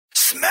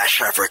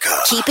Smash Africa.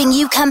 Keeping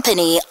you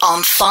company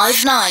on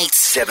 5 nights.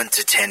 7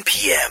 to 10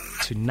 p.m.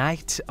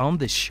 Tonight on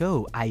the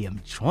show, I am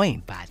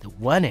joined by the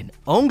one and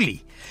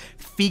only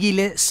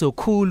Fikile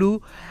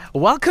Sokhulu.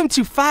 Welcome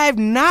to 5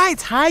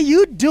 nights. How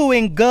you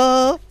doing,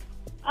 girl?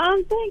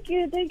 Thank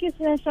you,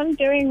 Smash. I'm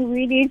doing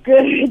really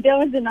good. That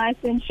was a nice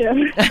intro.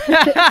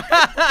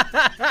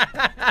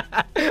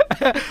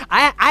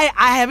 I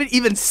haven't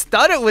even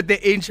started with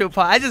the intro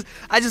part.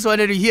 I just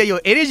wanted to hear your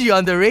energy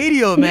on the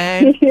radio,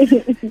 man.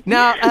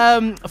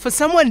 Now, for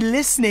someone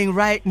listening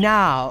right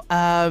now,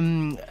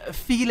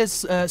 Fikile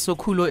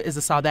Sokhulu is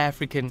a South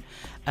African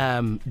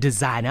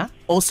designer.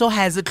 Also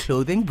has a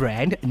clothing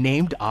brand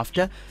named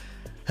after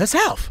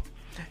herself.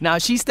 Now,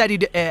 she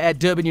studied at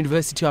Durban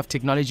University of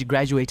Technology,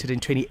 graduated in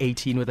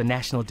 2018 with a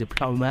national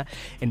diploma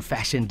in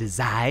fashion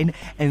design.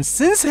 And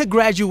since her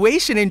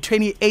graduation in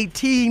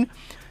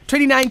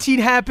 2019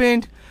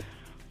 happened,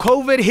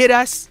 COVID hit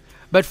us.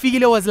 But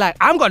Fikile was like,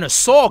 I'm going to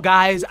soar,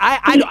 guys.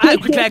 I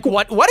like,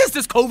 what is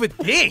this COVID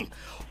thing?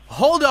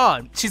 Hold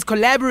on. She's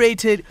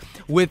collaborated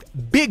with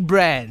big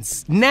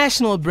brands,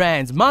 national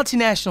brands,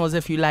 multinationals,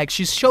 if you like.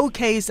 She's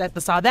showcased at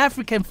the South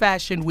African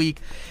Fashion Week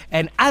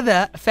and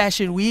other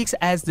fashion weeks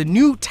as the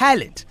new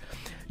talent.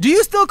 Do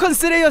you still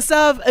consider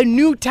yourself a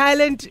new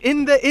talent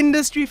in the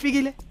industry,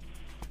 Fikile?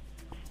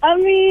 I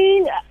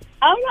mean,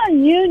 I'm not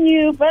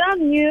new, but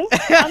I'm new.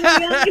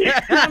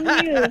 I'm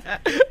new.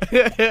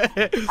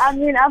 I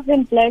mean, I've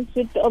been blessed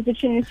with the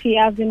opportunity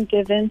I've been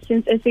given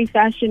since SA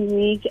Fashion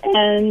Week.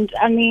 And,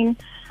 I mean,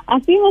 I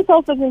see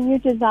myself as a new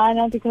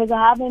designer because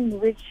I haven't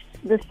reached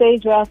the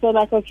stage where I feel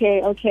like,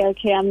 okay,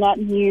 I'm not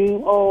new,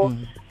 or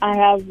I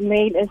have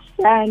made a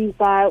stand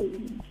by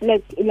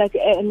like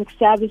an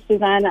established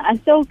designer. I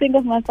still think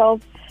of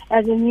myself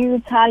as a new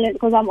talent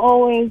because I'm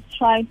always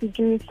trying to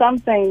do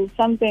something.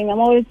 I'm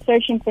always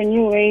searching for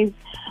new ways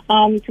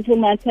to put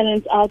my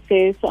talents out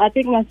there. So I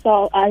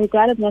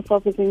regarded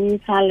myself as a new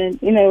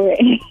talent in a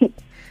way.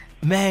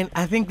 Man,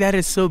 I think that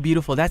is so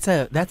beautiful. That's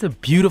a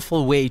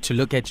beautiful way to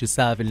look at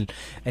yourself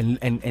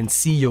and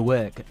see your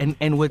work.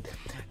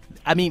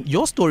 I mean,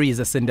 your story is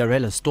a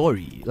Cinderella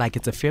story, like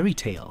it's a fairy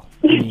tale.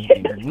 I mean,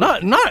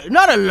 not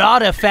a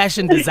lot of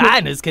fashion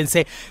designers can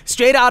say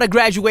straight out of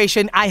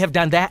graduation, I have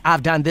done that,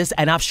 I've done this,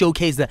 and I've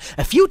showcased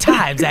a few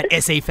times at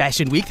SA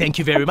Fashion Week. Thank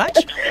you very much.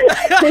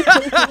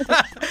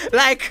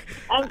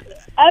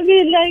 I've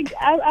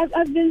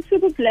been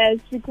super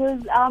blessed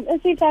because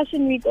SA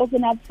Fashion Week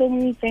opened up so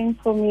many things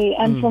for me,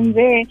 and from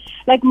there,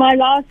 like my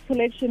last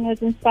collection was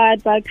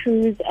inspired by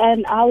Cruise,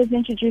 and I was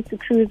introduced to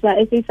Cruise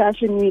by SA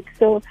Fashion Week.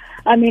 So,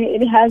 I mean,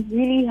 it has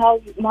really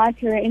helped my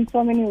career in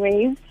so many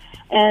ways.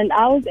 And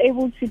I was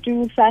able to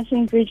do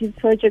Fashion Bridges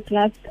project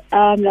last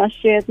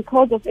year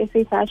because of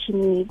SA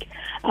Fashion Week.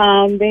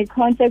 They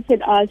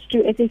contacted us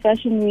through SA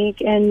Fashion Week,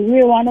 and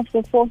we were one of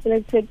the 4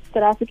 selected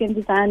South African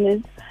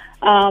designers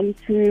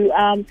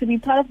to be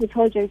part of the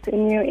project.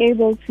 And we were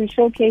able to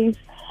showcase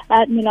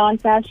at Milan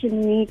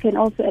Fashion Week and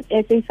also at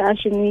SA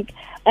Fashion Week.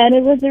 And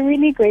it was a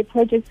really great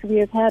project to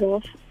be a part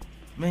of.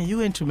 Man, you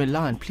went to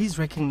Milan. Please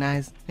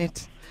recognize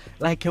it.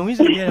 Like, can we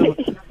just get a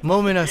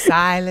moment of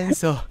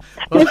silence?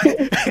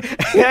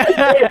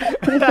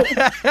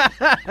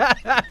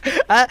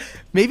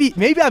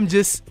 Maybe I'm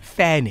just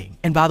fanning.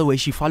 And by the way,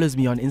 she follows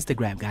me on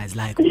Instagram, guys.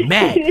 Like,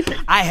 man,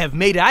 I have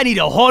made it. I need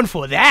a horn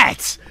for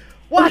that.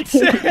 What?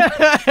 So,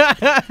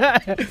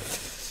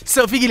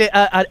 Fikile,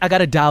 I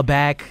gotta dial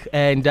back,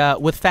 and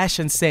with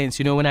fashion sense,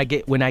 you know, when I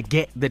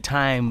get the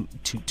time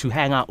to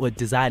hang out with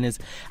designers,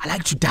 I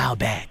like to dial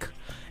back.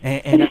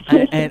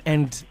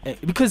 And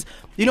because,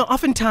 you know,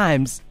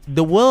 oftentimes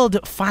the world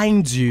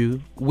finds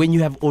you when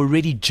you have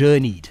already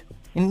journeyed.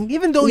 And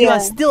even though you are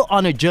still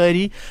on a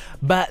journey,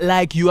 but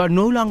like you are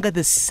no longer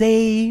the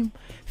same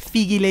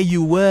Fikile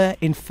you were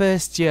in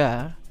first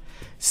year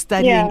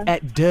studying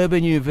at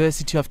Durban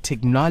University of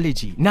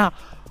Technology. Now,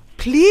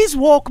 please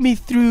walk me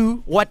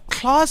through what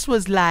class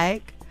was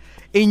like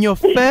in your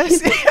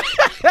first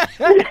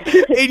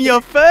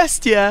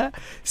year,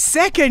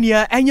 second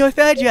year, and your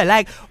third year.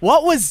 Like,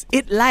 what was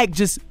it like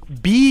just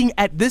being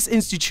at this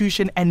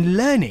institution and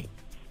learning?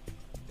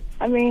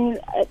 I mean,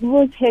 it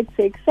was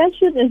hectic.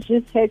 Session is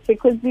just hectic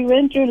because we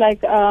went through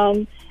like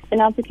an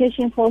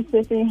application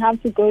process, and you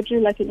have to go through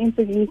like an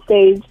interview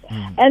stage,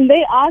 and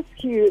they ask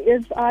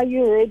you are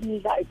you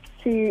ready, like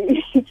to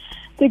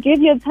to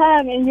give your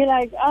time, and you're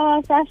like,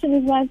 fashion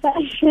is my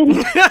passion.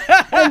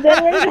 And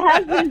then when it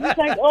happens, it's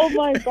like, oh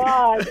my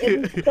God,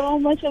 it is so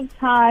much of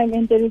time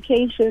and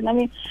dedication. I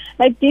mean,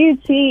 like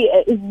DUT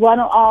is one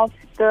of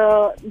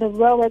the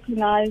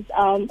well-recognized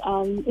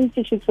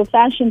institutes for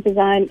fashion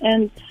design,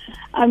 and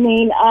I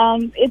mean,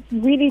 it's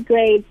really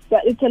great,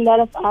 but it's a lot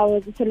of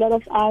hours.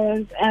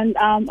 And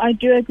I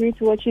do agree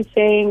to what you're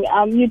saying.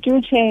 You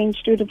do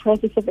change through the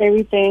process of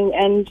everything,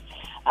 and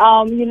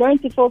you learn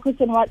to focus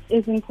on what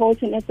is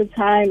important at the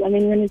time. I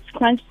mean, when it's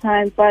crunch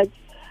time, but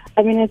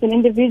I mean, as an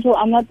individual,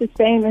 I'm not the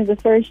same as a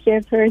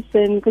first-year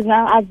person because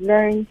now I've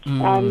learned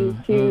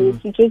to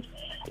just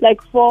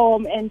like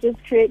form and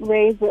just create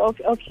ways where,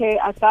 okay,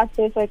 I got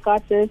this,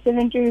 and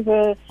then through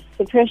the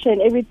the pressure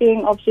and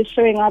everything of just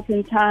showing up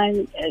in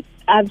time,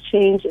 I've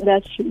changed.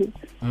 That's true.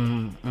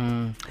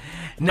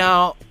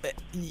 Now,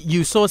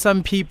 you saw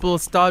some people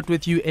start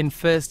with you in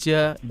first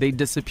year, they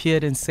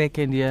disappeared in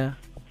second year.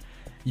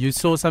 You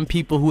saw some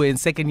people who were in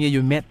second year,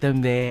 you met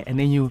them there, and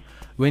then you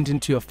went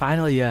into your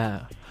final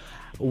year.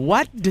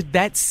 What did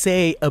that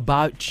say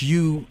about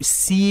you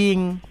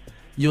seeing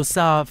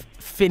yourself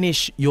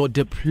finish your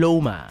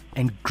diploma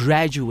and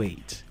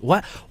graduate?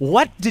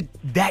 What did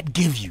that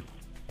give you?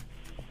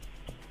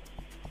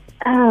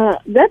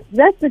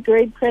 That's a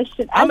great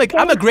question. I'm a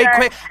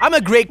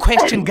great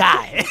question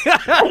guy.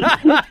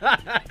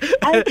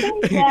 I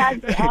think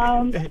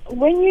that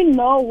when you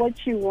know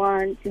what you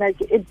want, like,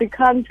 it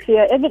becomes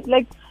clear.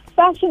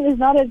 Fashion is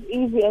not as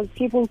easy as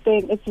people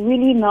think. It's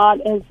really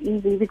not as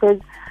easy because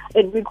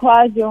it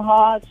requires your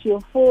heart, your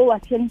full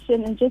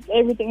attention, and just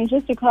everything. It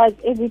just requires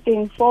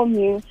everything from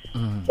you.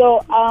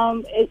 So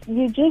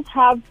you just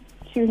have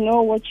to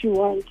know what you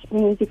want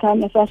when you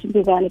become a fashion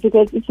designer,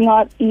 because it's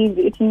not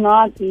easy. It's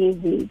not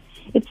easy.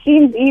 It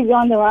seems easy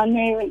on the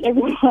runway when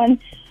everyone,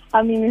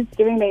 is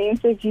doing their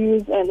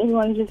interviews and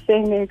everyone's just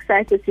saying they're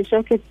excited to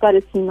showcase, but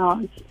it's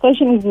not.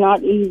 Fashion is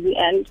not easy.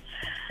 And,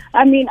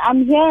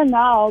 I'm here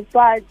now,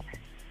 but,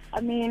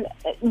 you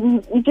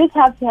just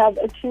have to have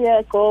a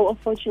clear goal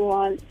of what you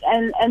want.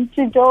 And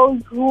to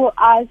those who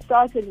I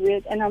started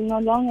with and I'm no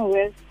longer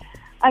with,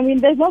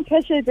 there's no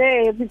pressure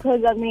there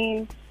because,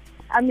 we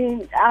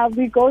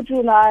go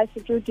through life,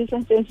 through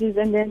different stages,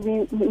 and then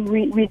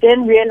we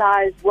then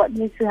realize what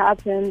needs to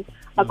happen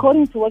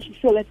according to what you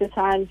feel at the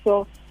time.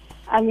 So,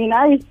 I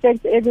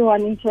respect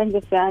everyone in terms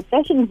of that.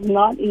 Fashion is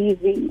not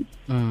easy.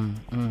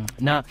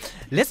 Now,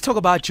 let's talk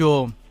about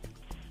your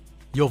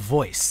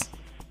voice.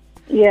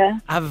 Yeah.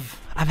 I've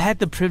had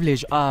the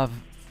privilege of,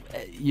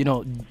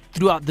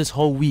 throughout this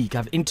whole week,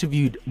 I've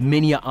interviewed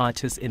many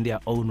artists in their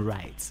own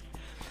rights.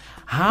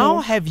 How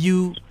have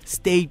you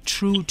stayed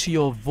true to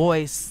your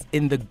voice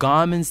in the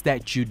garments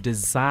that you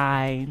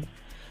design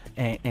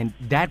and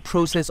that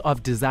process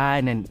of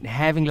design and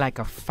having like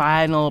a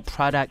final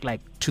product, like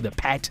to the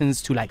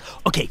patterns, to like,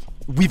 okay,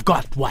 we've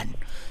got one.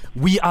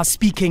 We are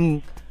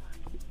speaking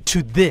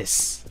to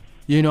this,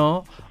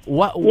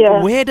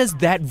 Where does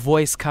that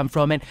voice come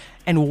from,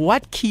 and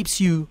what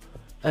keeps you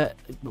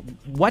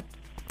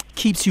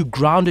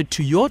grounded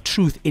to your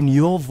truth in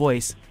your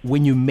voice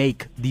when you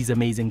make these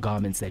amazing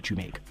garments that you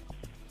make?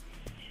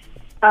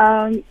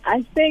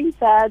 I think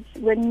that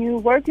when you're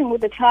working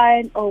with a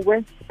client or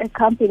with a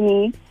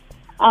company,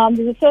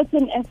 there's a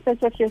certain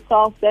aspect of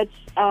yourself that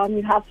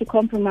you have to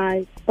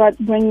compromise. But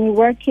when you're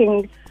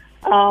working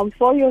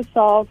for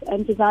yourself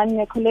and designing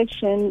a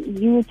collection,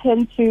 you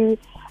tend to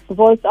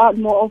voice out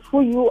more of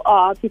who you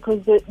are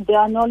because there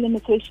are no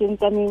limitations.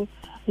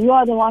 You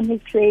are the one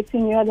who's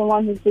creating, you are the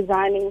one who's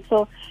designing.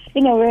 So,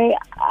 in a way,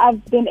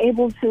 I've been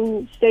able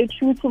to stay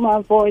true to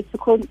my voice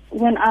because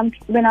when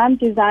I'm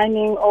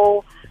designing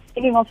or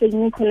thinking of a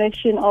new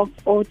collection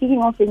or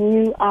thinking of a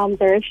new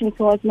direction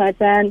towards my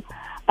brand,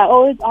 I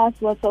always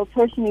ask myself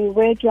personally,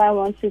 where do I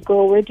want to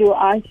go? Where do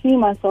I see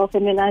myself?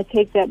 And then I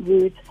take that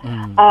route.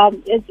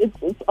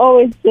 It's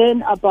always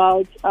been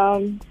about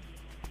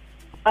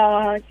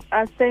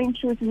staying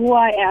true to who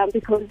I am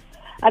because,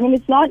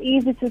 it's not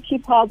easy to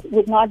keep up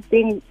with not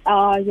being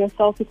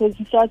yourself because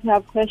you start to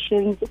have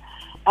questions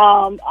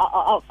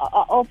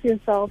of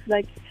yourself.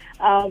 Like,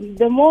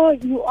 the more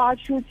you are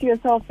true to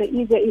yourself, the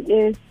easier it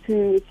is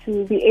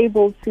to be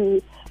able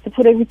to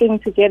put everything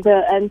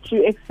together and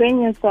to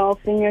explain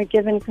yourself in your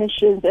given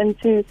questions and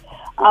to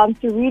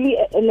really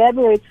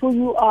elaborate who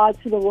you are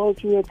to the world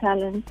through your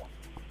talent.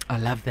 I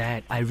love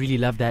that. I really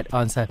love that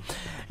answer.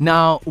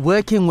 Now,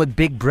 working with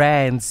big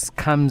brands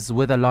comes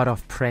with a lot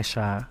of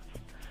pressure.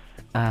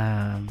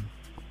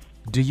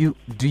 Do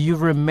you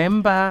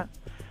remember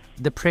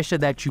the pressure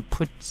that you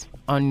put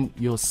on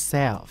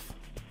yourself,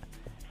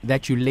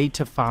 that you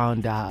later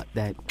found out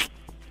that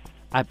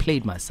I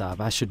played myself,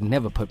 I should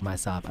never put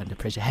myself under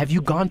pressure? Have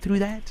you gone through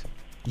that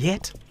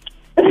yet?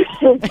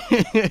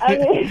 It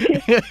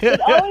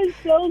always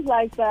feels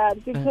like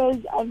that because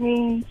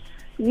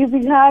you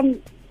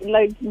become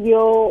like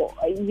your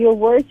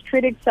worst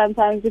critic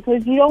sometimes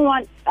because you don't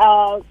want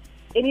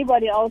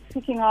anybody else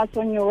picking out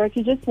on your work.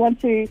 You just want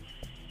to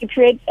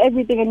create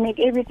everything and make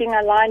everything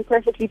align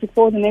perfectly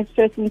before the next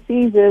person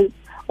sees it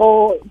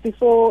or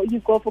before you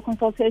go for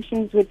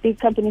consultations with big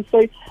companies.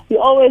 So you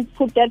always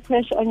put that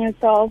pressure on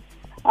yourself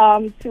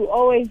to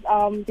always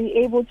be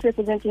able to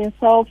represent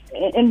yourself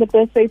in the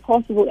best way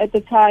possible at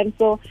the time.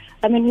 So,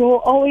 you will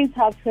always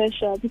have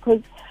pressure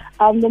because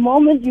the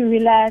moment you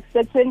relax,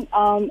 that's when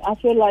I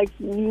feel like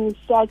you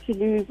start to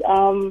lose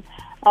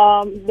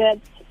that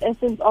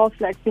essence of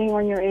like being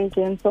on your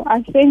agent. So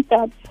I think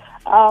that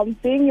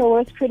being your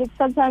worst critic,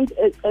 sometimes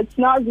it's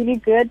not really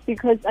good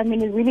because,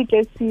 it really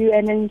gets to you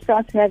and then you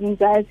start to have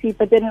anxiety.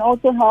 But then it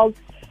also helps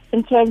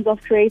in terms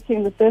of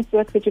creating the best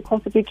work that you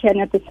possibly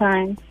can at the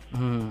time.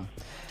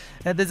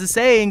 Now, there's a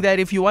saying that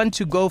if you want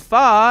to go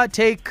far,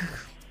 take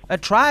a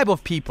tribe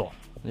of people,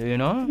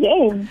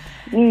 Yeah.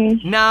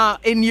 Now,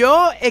 in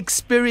your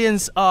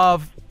experience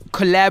of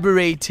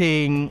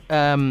collaborating,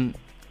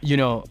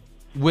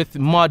 with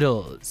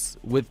models,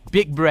 with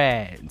big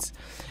brands,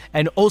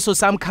 and also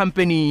some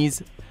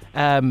companies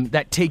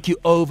that take you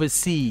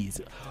overseas.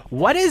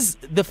 What is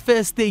the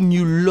first thing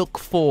you look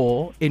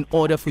for in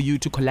order for you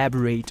to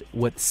collaborate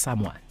with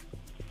someone?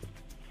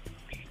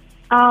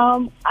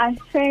 I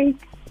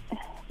think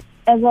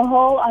as a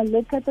whole, I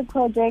look at the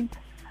project,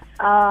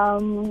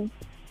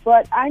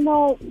 but I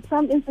know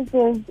some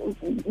instances,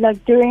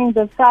 like during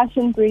the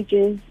fashion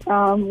bridges,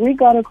 we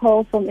got a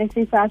call from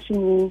SA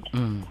Fashion Week,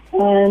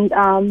 and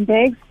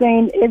they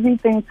explained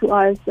everything to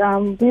us.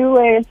 We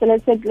were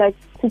selected like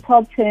to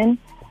top 10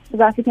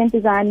 South African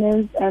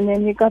designers, and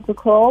then we got the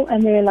call,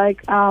 and they're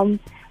like,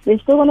 they're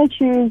still going to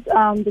choose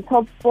the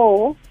top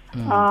 4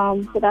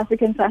 South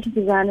African fashion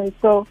designers.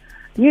 So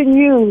you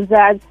knew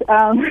that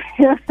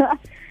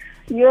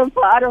you're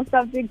part of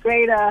something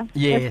greater.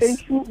 Yes.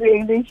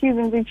 They're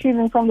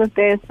choosing from the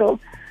best. So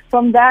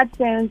from that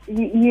sense,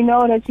 you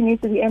know that you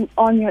need to be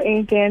on your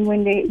A game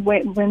when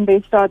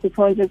they start the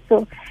project.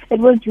 So it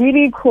was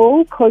really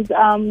cool because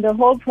the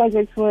whole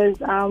project was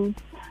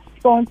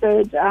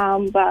sponsored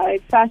by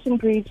Fashion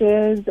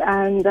Bridges,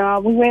 and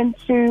we went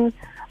to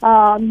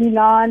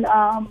Milan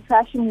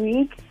Fashion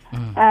Week.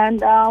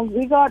 And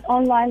we got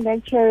online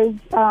lectures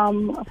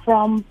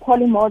from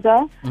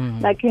Polymoda,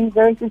 like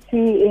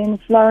university in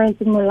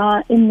Florence, in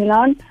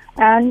Milan,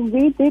 and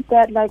we did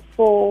that like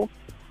for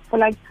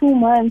like 2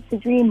 months to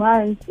 3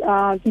 months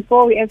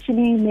before we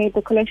actually made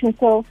the collection.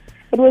 So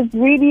it was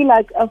really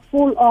like a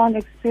full-on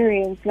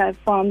experience, like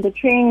from the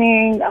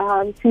training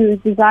to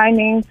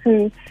designing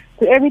to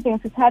everything,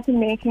 to pattern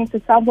making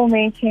to sample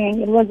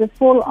making. It was a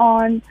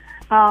full-on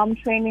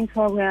training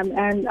program,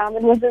 and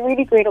it was a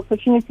really great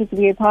opportunity to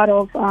be a part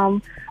of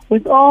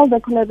with all the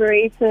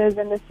collaborators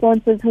and the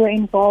sponsors who were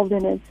involved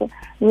in it. So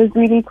it was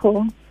really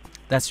cool.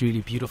 That's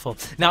really beautiful.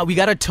 Now we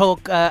got to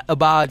talk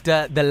about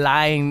the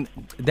line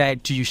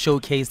that you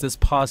showcased this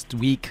past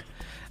week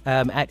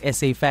at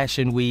SA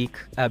Fashion Week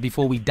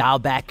before we dial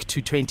back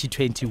to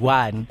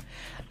 2021.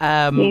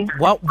 Yes.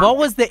 What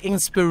was the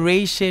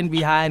inspiration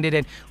behind it,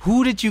 and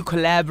who did you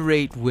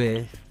collaborate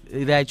with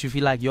that you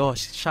feel like, yo,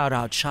 shout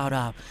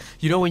out?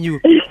 You know, when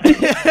you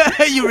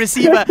you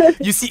receive a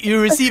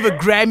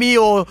Grammy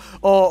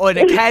or an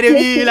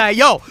Academy, you're like,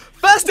 yo,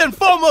 first and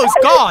foremost,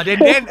 God,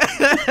 and then.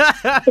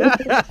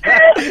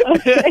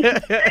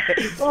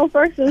 Well,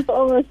 first and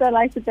foremost, I'd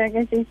like to thank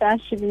SA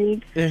Fashion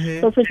Week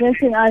for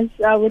presenting us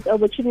with the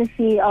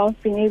opportunity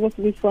of being able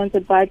to be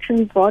sponsored by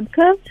True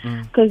Vodka,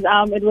 because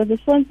it was a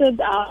sponsored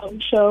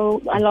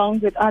show along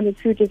with other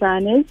 2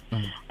 designers.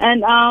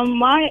 And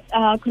my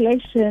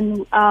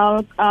collection,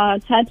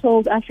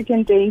 titled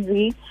African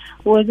Daisy,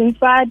 was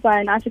inspired by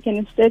an African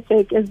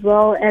aesthetic as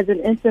well as an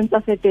instance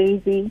of a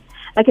daisy.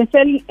 Like a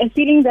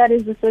feeling that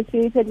is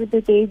associated with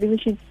the daisy,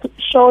 which is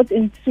short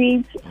and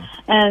sweet,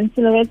 and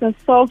silhouettes are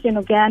soft and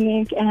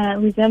organic,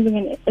 and resembling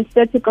an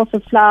aesthetic of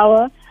a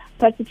flower,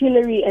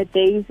 particularly a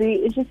daisy.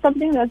 It's just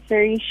something that's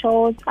very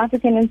short,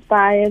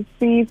 African-inspired,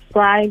 sweet,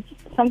 bright,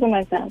 something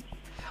like that.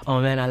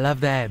 Oh man, I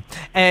love that.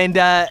 And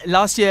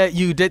last year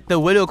you did the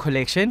Willow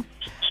collection.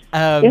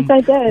 Yes, I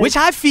did. Which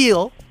I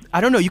feel, I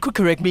don't know, you could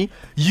correct me,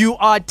 you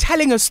are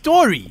telling a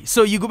story.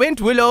 So you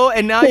went Willow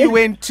and now you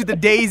went to the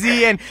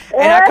Daisy, and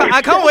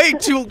I can't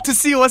wait to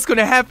see what's going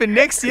to happen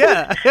next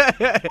year.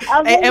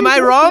 Am I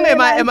wrong?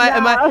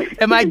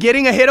 Am I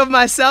getting ahead of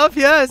myself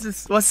here?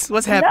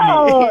 What's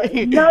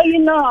happening? No, you're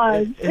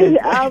not.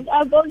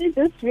 I've only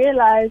just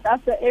realized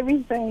after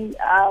everything,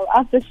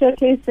 after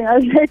showcasing, I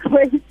was like,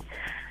 wait,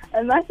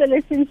 am I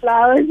selecting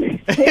flowers?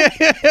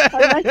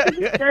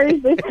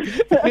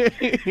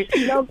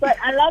 No, but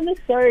I love the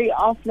story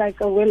of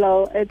like a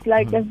willow. It's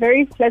like a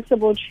very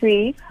flexible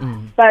tree,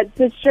 but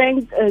the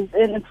strength is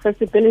in its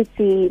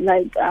flexibility,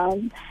 like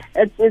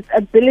its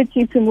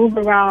ability to move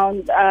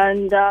around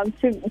and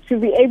to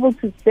be able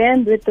to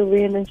bend with the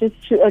wind and just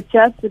to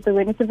adjust with the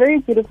wind. It's a very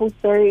beautiful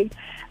story.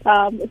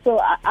 So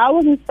I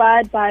was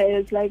inspired by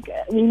it. Like,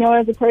 you know,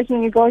 as a person,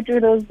 when you go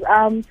through those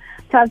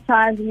tough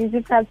times, you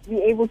just have to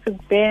be able to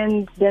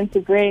bend, then to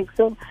break.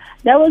 So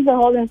that was the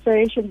whole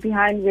inspiration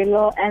behind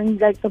Willow, and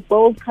like the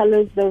bold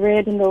colors, the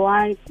red and the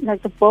white,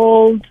 like the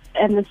bold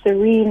and the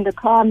serene, the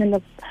calm and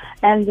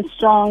the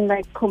strong,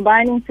 like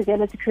combining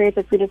together to create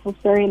a beautiful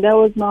story. And that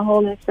was my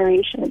whole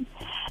inspiration.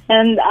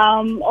 And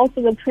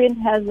also the print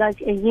has like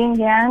a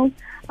yin-yang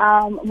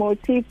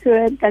motif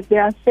to it, like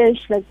there are fish,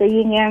 like the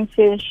yin-yang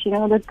fish, you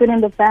know, the good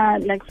and the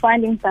bad, like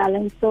finding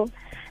balance. So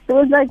there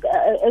was like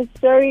a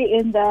story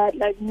in that,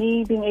 like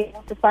me being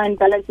able to find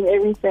balance in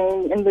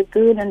everything, in the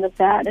good and the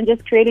bad, and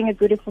just creating a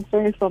beautiful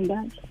story from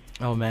that.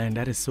 Oh man,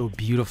 that is so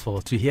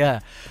beautiful to hear.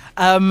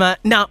 Now,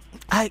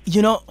 I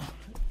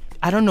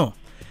don't know.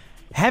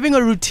 Having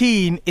a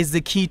routine is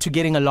the key to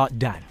getting a lot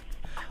done.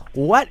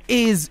 What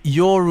is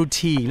your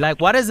routine? Like,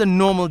 what does a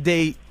normal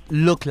day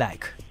look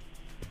like?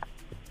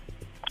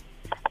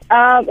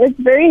 It's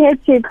very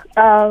hectic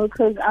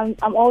because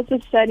I'm also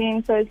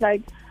studying, so it's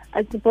like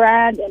it's a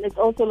brand, and it's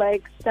also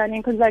like studying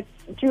because like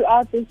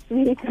throughout this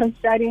week I'm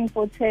studying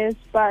for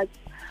tests, but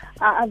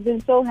I've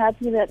been so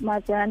happy that my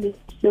brand is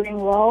doing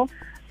well.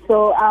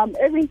 So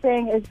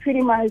everything is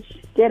pretty much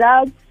get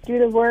up, do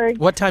the work.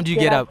 What time do you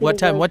get up? What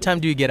time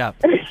do you get up?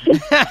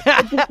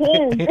 It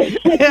depends.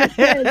 It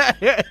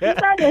depends.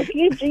 Sometimes I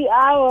sleep 3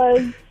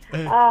 hours.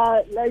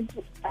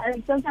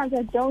 And sometimes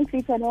I don't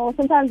sleep at all.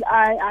 Sometimes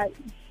I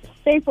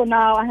say for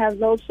now I have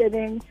load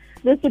shedding.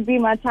 This would be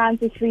my time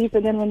to sleep,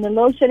 and then when the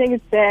load shedding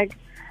is back,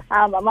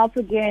 I'm up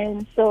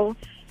again. So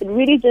it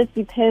really just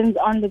depends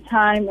on the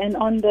time and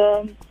on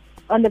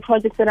the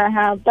projects that I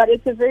have. But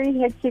it's a very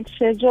hectic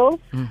schedule.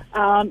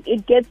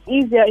 It gets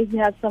easier if you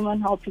have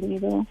someone helping you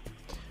though.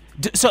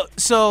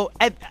 So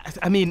at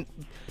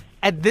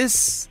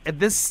this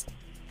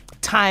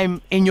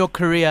time in your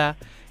career,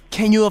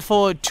 can you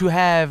afford to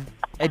have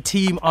a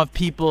team of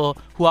people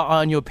who are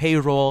on your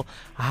payroll?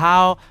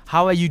 How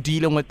are you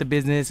dealing with the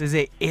business? Is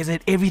it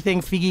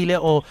everything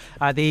Fikile, or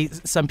are they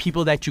some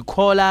people that you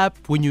call up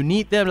when you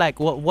need them? Like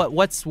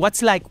what's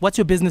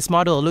your business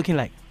model looking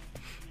like?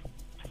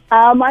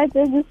 My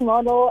business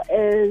model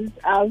is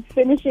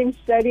finishing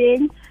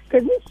studying,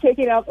 because it's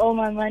taking up all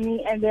my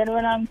money, and then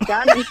when I'm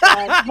done with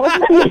that,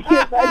 hopefully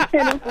if I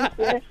finish this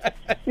year,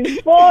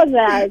 before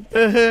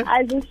that,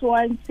 I just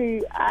want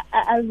to,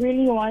 I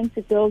really want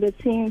to build a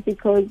team,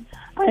 because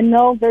I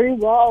know very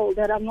well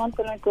that I'm not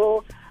going to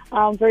go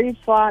very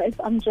far if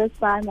I'm just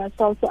by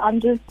myself. So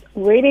I'm just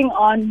waiting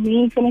on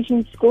me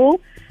finishing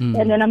school,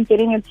 and then I'm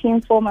getting a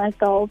team for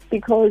myself,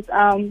 because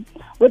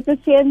with the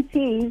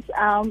CNTs,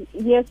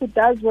 yes, it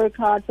does work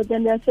hard, but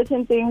then there are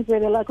certain things where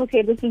they're like,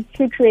 okay, this is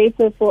too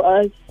creative for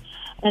us,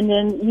 and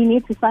then you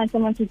need to find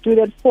someone to do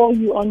that for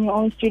you on your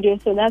own studio.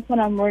 So that's what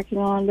I'm working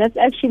on. That's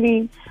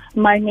actually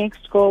my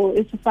next goal,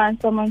 is to find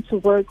someone to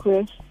work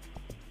with.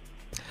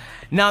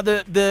 Now,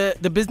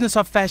 the business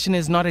of fashion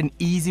is not an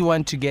easy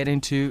one to get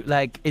into.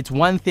 Like, it's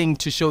one thing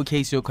to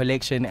showcase your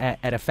collection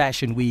at a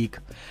fashion week.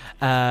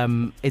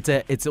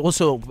 It's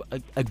also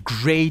a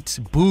great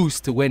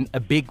boost when a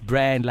big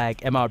brand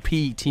like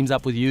MRP teams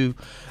up with you,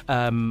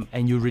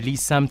 and you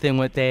release something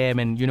with them,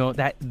 and you know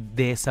that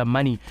there's some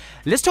money.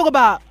 Let's talk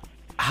about,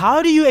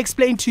 how do you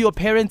explain to your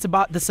parents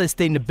about the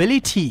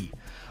sustainability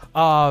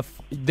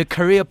of the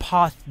career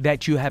path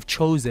that you have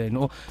chosen?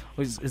 Or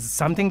is it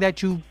something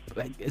that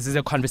is this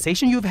a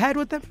conversation you've had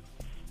with them?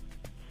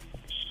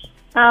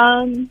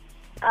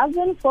 I've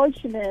been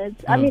fortunate.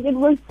 I mean, it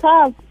was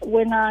tough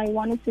when I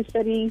wanted to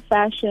study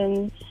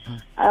fashion,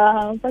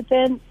 but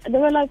then they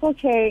were like,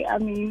 okay, I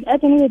mean,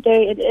 at the end of the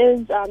day, it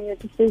is your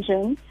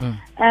decision.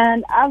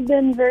 And I've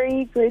been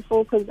very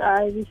grateful, because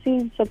I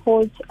received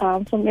support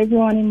from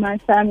everyone in my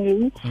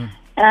family.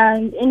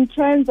 And in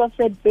terms of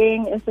it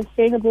being a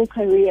sustainable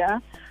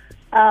career,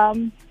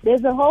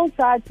 there's a whole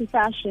side to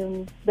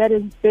fashion that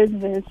is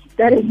business,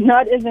 that is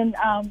not even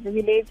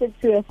related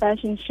to a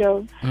fashion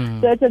show.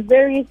 So it's a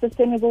very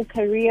sustainable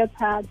career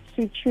path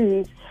to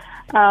choose.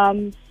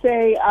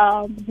 Say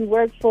you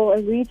work for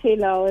a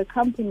retailer or a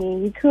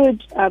company, you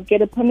could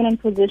get a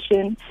permanent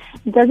position.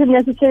 It doesn't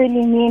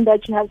necessarily mean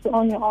that you have to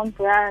own your own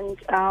brand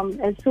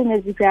as soon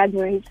as you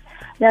graduate.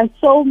 There are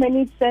so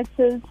many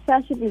sectors.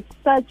 Fashion is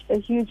such a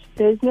huge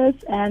business,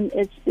 and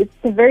it's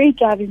a very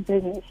thriving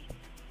business.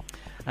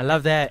 I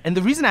love that. And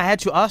the reason I had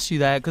to ask you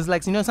that, because,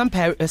 like, you know, some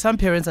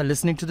parents are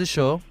listening to the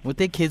show with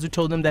their kids who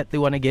told them that they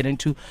want to get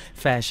into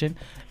fashion,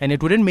 and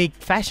it wouldn't make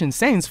fashion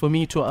sense for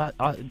me to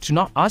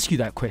not ask you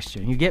that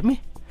question. You get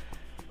me?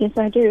 Yes,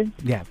 I do.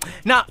 Yeah.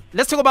 Now,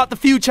 let's talk about the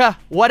future.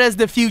 What does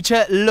the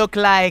future look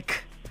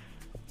like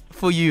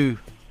for you?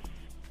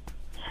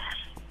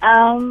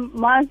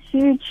 My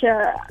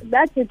future,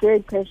 that's a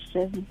great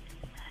question.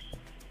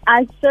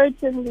 I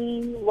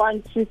certainly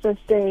want to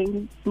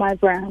sustain my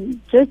brand,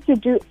 just to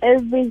do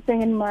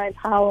everything in my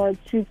power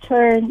to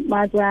turn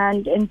my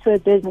brand into a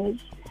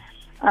business,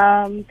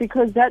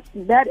 because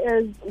that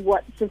is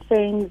what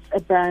sustains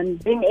a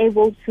brand, being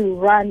able to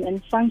run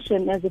and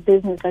function as a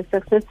business like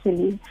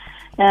successfully,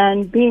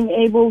 and being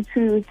able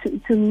to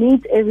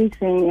meet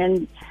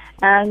everything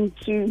and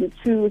to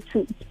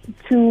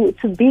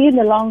be in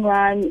the long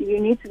run. You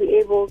need to be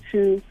able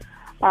to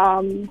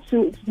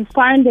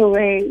find a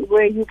way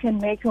where you can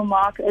make your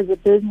mark as a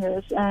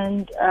business,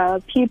 and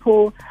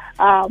people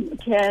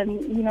can,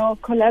 you know,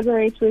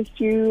 collaborate with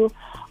you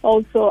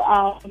also,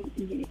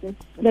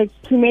 like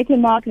to make a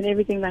mark and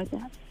everything like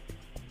that.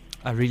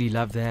 I really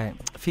love that.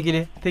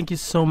 Fikile, thank you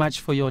so much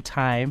for your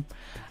time.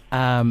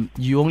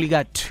 You only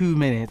got 2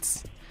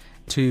 minutes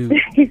to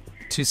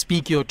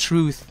speak your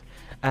truth,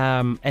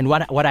 and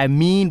what I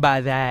mean by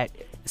that,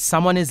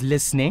 someone is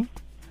listening.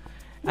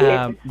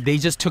 They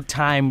just took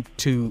time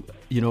to,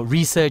 you know,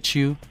 research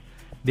you.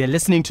 They're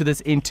listening to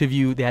this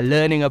interview. They're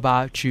learning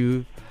about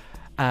you.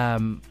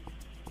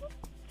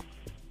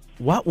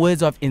 What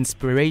words of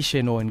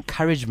inspiration or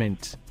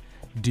encouragement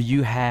do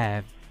you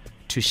have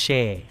to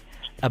share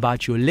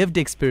about your lived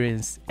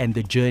experience and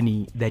the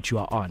journey that you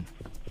are on?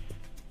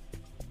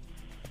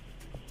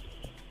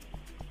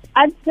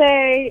 I'd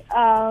say,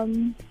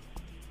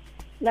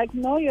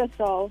 know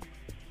yourself.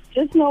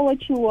 Just know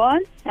what you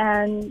want,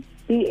 and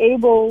be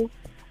able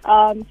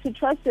to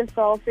trust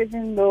yourself,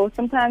 even though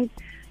sometimes,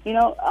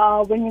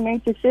 when you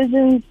make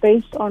decisions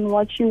based on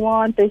what you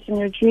want, based on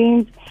your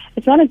dreams,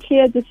 it's not a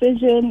clear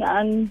decision,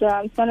 and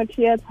it's not a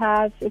clear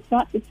path.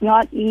 It's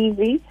not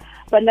easy.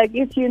 But like,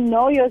 if you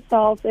know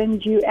yourself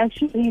and you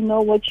actually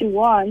know what you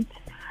want,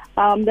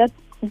 that's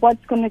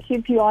what's going to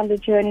keep you on the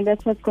journey.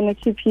 That's what's going to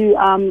keep you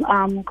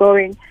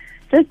going.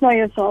 Just know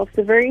yourself. It's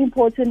a very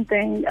important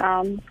thing.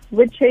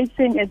 With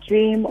chasing a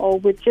dream or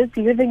with just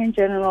living in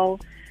general,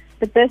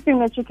 the best thing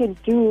that you can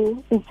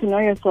do is to know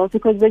yourself,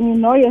 because when you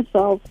know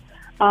yourself,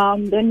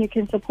 then you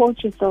can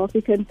support yourself.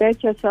 You can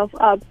back yourself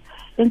up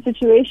in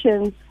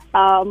situations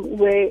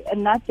where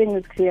nothing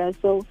is clear.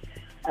 So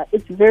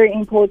it's very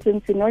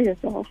important to know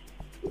yourself.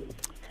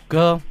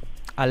 Girl,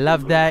 I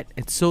love that.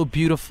 It's so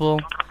beautiful.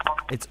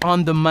 It's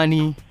on the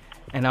money.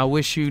 And I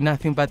wish you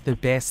nothing but the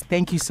best.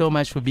 Thank you so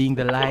much for being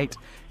the light.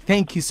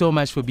 Thank you so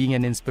much for being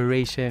an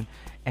inspiration.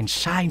 And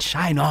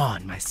shine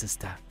on, my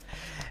sister.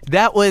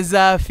 That was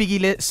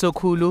Fikile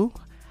Sokhulu,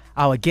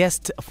 our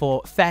guest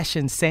for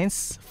Fashion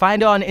Sense.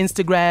 Find her on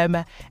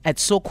Instagram at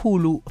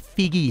Sokhulu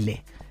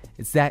Fikile.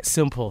 It's that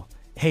simple.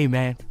 Hey,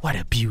 man, what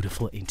a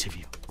beautiful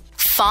interview.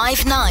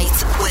 5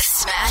 nights with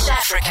Smash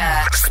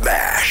Africa.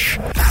 Smash